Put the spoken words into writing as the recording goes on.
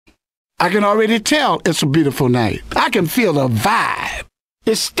I can already tell it's a beautiful night. I can feel the vibe.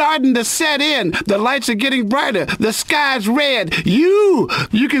 It's starting to set in. The lights are getting brighter. The sky's red. You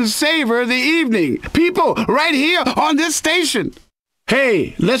can savor the evening. People, right here on this station.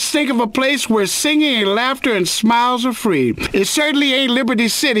 Hey, let's think of a place where singing and laughter and smiles are free. It certainly ain't Liberty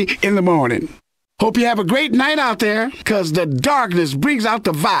City in the morning. Hope you have a great night out there, 'cause the darkness brings out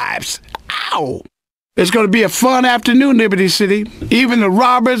the vibes. Ow! It's going to be a fun afternoon, Liberty City. Even the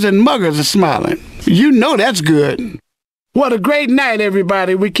robbers and muggers are smiling. You know that's good. What a great night,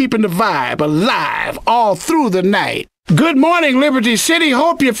 everybody. We're keeping the vibe alive all through the night. Good morning, Liberty City.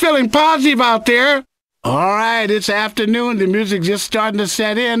 Hope you're feeling positive out there. All right, it's afternoon. The music's just starting to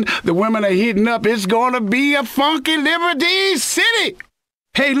set in. The women are heating up. It's going to be a funky Liberty City.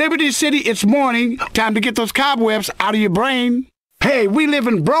 Hey, Liberty City, it's morning. Time to get those cobwebs out of your brain. Hey, we live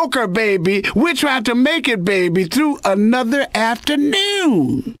in Broker, baby. We're trying to make it, baby, through another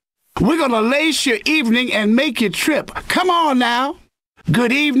afternoon. We're going to lace your evening and make your trip. Come on now.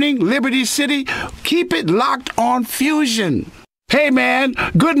 Good evening, Liberty City. Keep it locked on Fusion. Hey, man,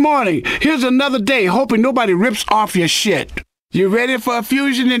 good morning. Here's another day, hoping nobody rips off your shit. You ready for a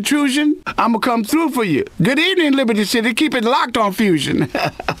Fusion intrusion? I'm going to come through for you. Good evening, Liberty City. Keep it locked on Fusion.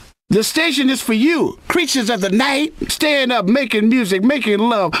 The station is for you, creatures of the night, staying up, making music, making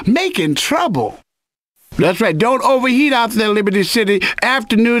love, making trouble. That's right. Don't overheat out there, Liberty City.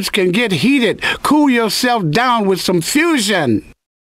 Afternoons can get heated. Cool yourself down with some Fusion.